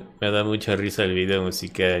Azul, me da mucha risa el video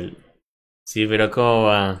musical. Sí, pero ¿cómo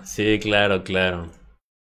va? Sí, claro, claro.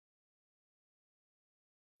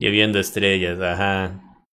 Lloviendo estrellas, ajá.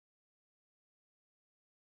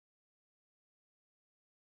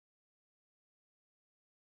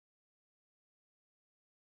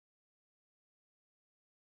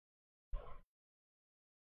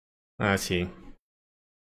 Ah, sí.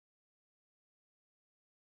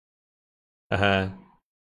 Ajá.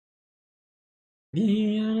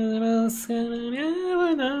 Sí,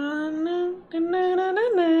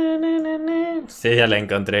 ya la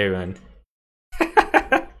encontré, man.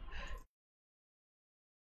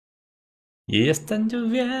 Y están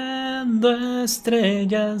lloviendo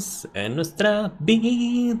estrellas en nuestra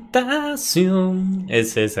habitación.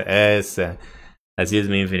 Es esa. Así es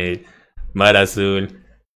mi infinito. Mar azul.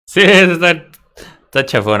 Sí, está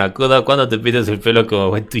chafona. ¿Cuándo te pides el pelo como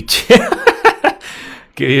buen Twitch?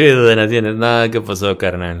 Que vive de donaciones. Nada, ¿qué pasó,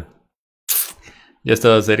 carnal? Yo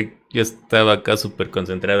estaba acá súper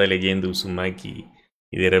concentrada leyendo Uzumaki.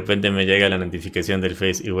 Y de repente me llega la notificación del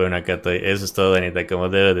Face. Y bueno, acá estoy. Eso es todo, Anita, como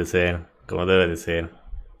debe de ser. Como debe de ser.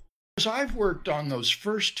 I've worked on those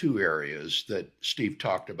first two areas that Steve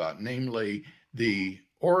talked about, namely the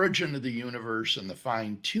origin of the universe and the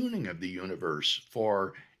fine-tuning of the universe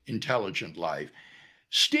for intelligent life.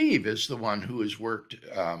 Steve is the one who has worked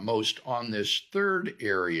most on this third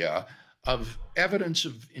area of evidence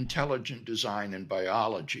of intelligent design in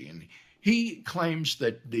biology. And he claims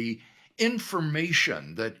that the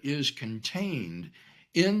information that is contained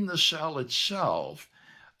in the cell itself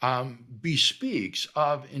bespeaks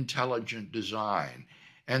of intelligent design.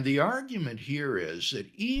 And the argument here is that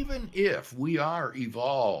even if we are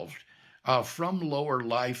evolved from lower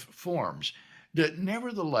life forms, that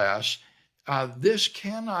nevertheless, this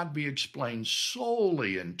cannot be explained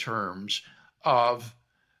solely in terms of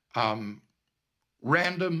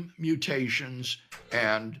random mutations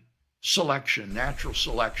and selection, natural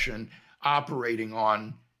selection, operating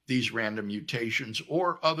on these random mutations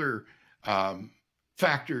or other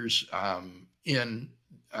factors in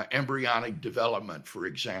embryonic development, for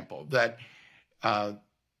example, that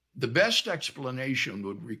the best explanation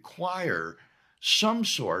would require some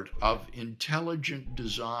sort of intelligent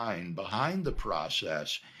design behind the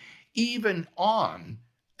process, even on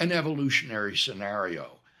an evolutionary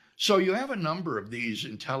scenario. So you have a number of these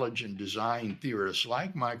intelligent design theorists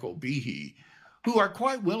like Michael 𝗍𝗍𝗄, who are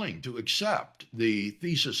quite willing to accept the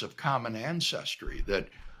thesis of common ancestry, that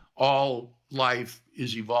all life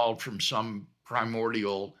is evolved from some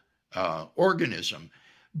primordial organism,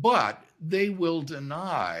 but they will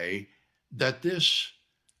deny that this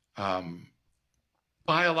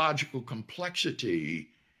biological complexity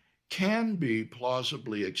can be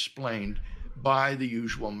plausibly explained by the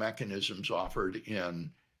usual mechanisms offered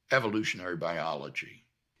in evolutionary biology.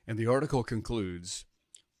 And the article concludes,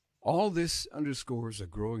 all this underscores a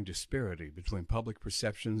growing disparity between public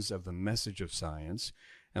perceptions of the message of science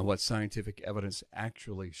and what scientific evidence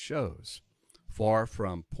actually shows. Far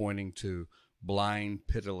from pointing to blind,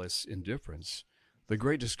 pitiless indifference, the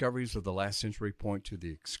great discoveries of the last century point to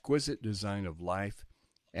the exquisite design of life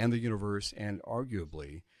and the universe, and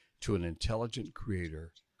arguably to an intelligent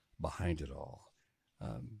creator behind it all.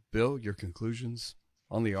 Bill, your conclusions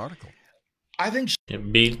on the article? I think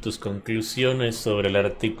Bill, tus conclusiones sobre el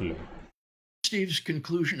artículo. Steve's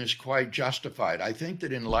conclusion is quite justified. I think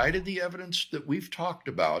that in light of the evidence that we've talked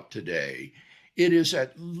about today, it is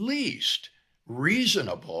at least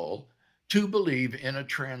reasonable to believe in a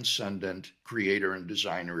transcendent creator and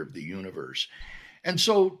designer of the universe. And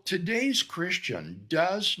so today's Christian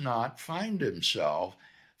does not find himself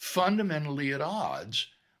fundamentally at odds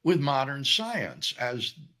with modern science,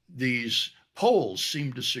 as these polls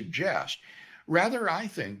seem to suggest. Rather, I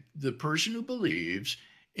think the person who believes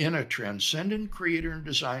in a transcendent creator and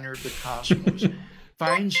designer of the cosmos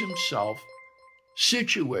finds himself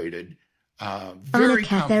situated very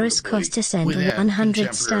comfortably within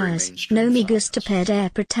 100 stars. No me gusta perder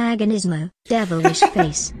protagonismo. Devilish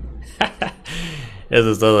face.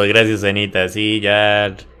 Eso es todo, gracias Anita. Sí,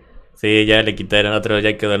 ya le quitaron otro,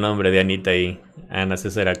 ya quedó el nombre de Anita ahí. Ana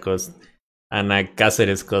César Acosta. Ana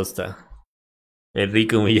Cáceres Costa. El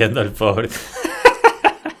rico humillando al pobre.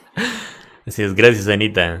 Así es, gracias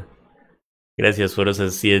Anita. Gracias por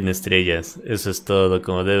esas 100 estrellas. Eso es todo,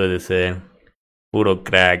 como debe de ser. Puro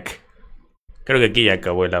crack. Creo que aquí ya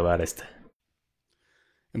acabó la vara esta.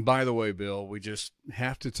 And by the way, Bill, we just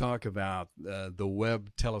have to talk about the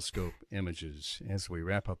Webb telescope images as we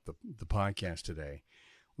wrap up the podcast today.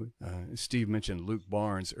 Steve mentioned Luke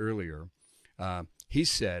Barnes earlier. He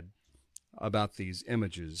said about these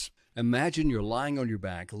images, imagine you're lying on your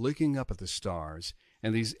back looking up at the stars,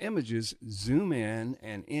 and these images zoom in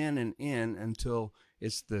and in and in until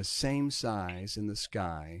it's the same size in the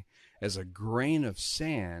sky as a grain of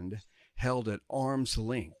sand held at arm's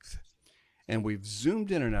length. And we've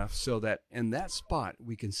zoomed in enough so that in that spot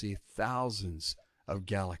we can see thousands of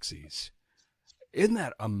galaxies. Isn't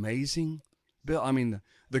that amazing, Bill? I mean,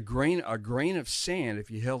 a grain of sand,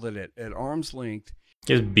 if you held it at arm's length.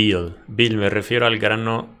 ¿Qué es Bill? Bill, me refiero al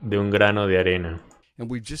grano de un grano de arena. And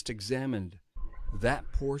we've just examined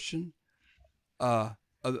that portion of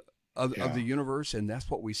the universe, and that's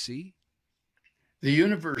what we see. The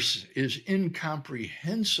universe is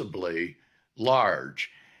incomprehensibly large.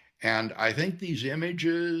 And I think these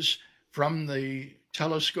images from the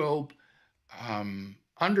telescope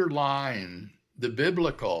underline the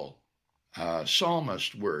biblical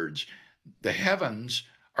psalmist words. The heavens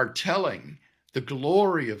are telling the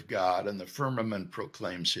glory of God, and the firmament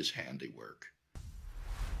proclaims his handiwork.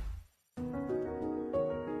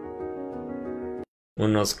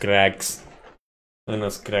 Unos cracks.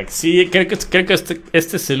 Unos cracks. Sí, creo que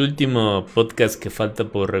este es el último podcast que falta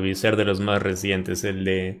por revisar de los más recientes. El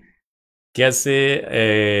de ¿qué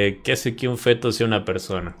hace que un feto sea una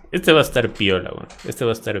persona? Este va a estar piola, bueno. Este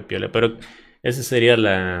va a estar piola. Pero ese sería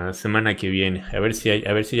la semana que viene. A ver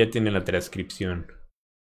si ya tiene la transcripción.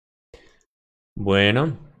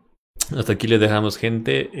 Bueno, hasta aquí les dejamos,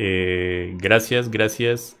 gente.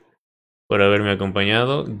 Gracias por haberme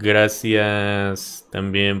acompañado. Gracias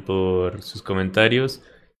también por sus comentarios.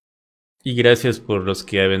 Y gracias por los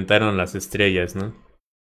que aventaron las estrellas, ¿no?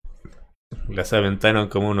 Las aventaron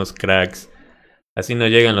como unos cracks. Así no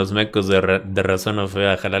llegan los mecos de razón o fe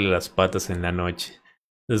a jalarle las patas en la noche.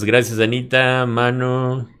 Entonces gracias Anita,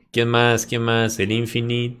 Manu. ¿Quién más? El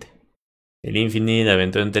Infinite. El Infinite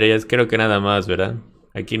aventó entre ellas. Creo que nada más, ¿verdad?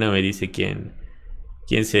 Aquí no me dice quién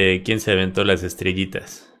se aventó las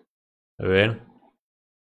estrellitas. A ver.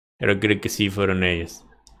 Pero creo que sí fueron ellos.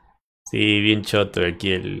 Sí, bien choto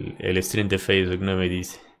aquí el stream de Facebook, no me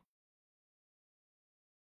dice.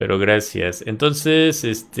 Pero gracias. Entonces,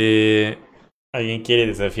 ¿alguien quiere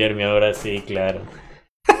desafiarme ahora? Sí, claro.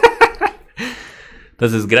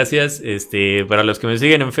 Entonces, gracias. Para los que me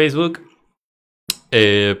siguen en Facebook,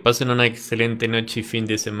 pasen una excelente noche y fin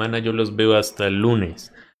de semana. Yo los veo hasta el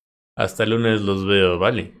lunes. Hasta el lunes los veo,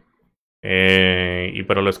 ¿vale? Y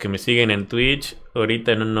para los que me siguen en Twitch,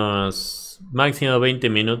 ahorita en unos máximo 20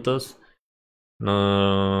 minutos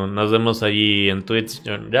nos vemos allí en Twitch,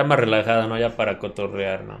 ya más relajado, ¿no? Ya para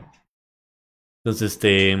cotorrear, ¿no? Entonces,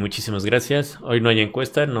 muchísimas gracias. Hoy no hay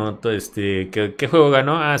encuesta, ¿no? ¿Qué juego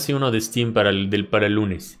ganó? Ah, sí, uno de Steam para el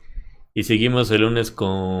lunes. Y seguimos el lunes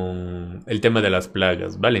con el tema de las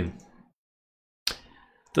plagas, ¿vale?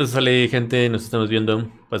 Entonces, sale, gente, nos estamos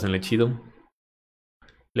viendo. Pásenle chido.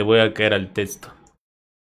 Le voy a caer al texto.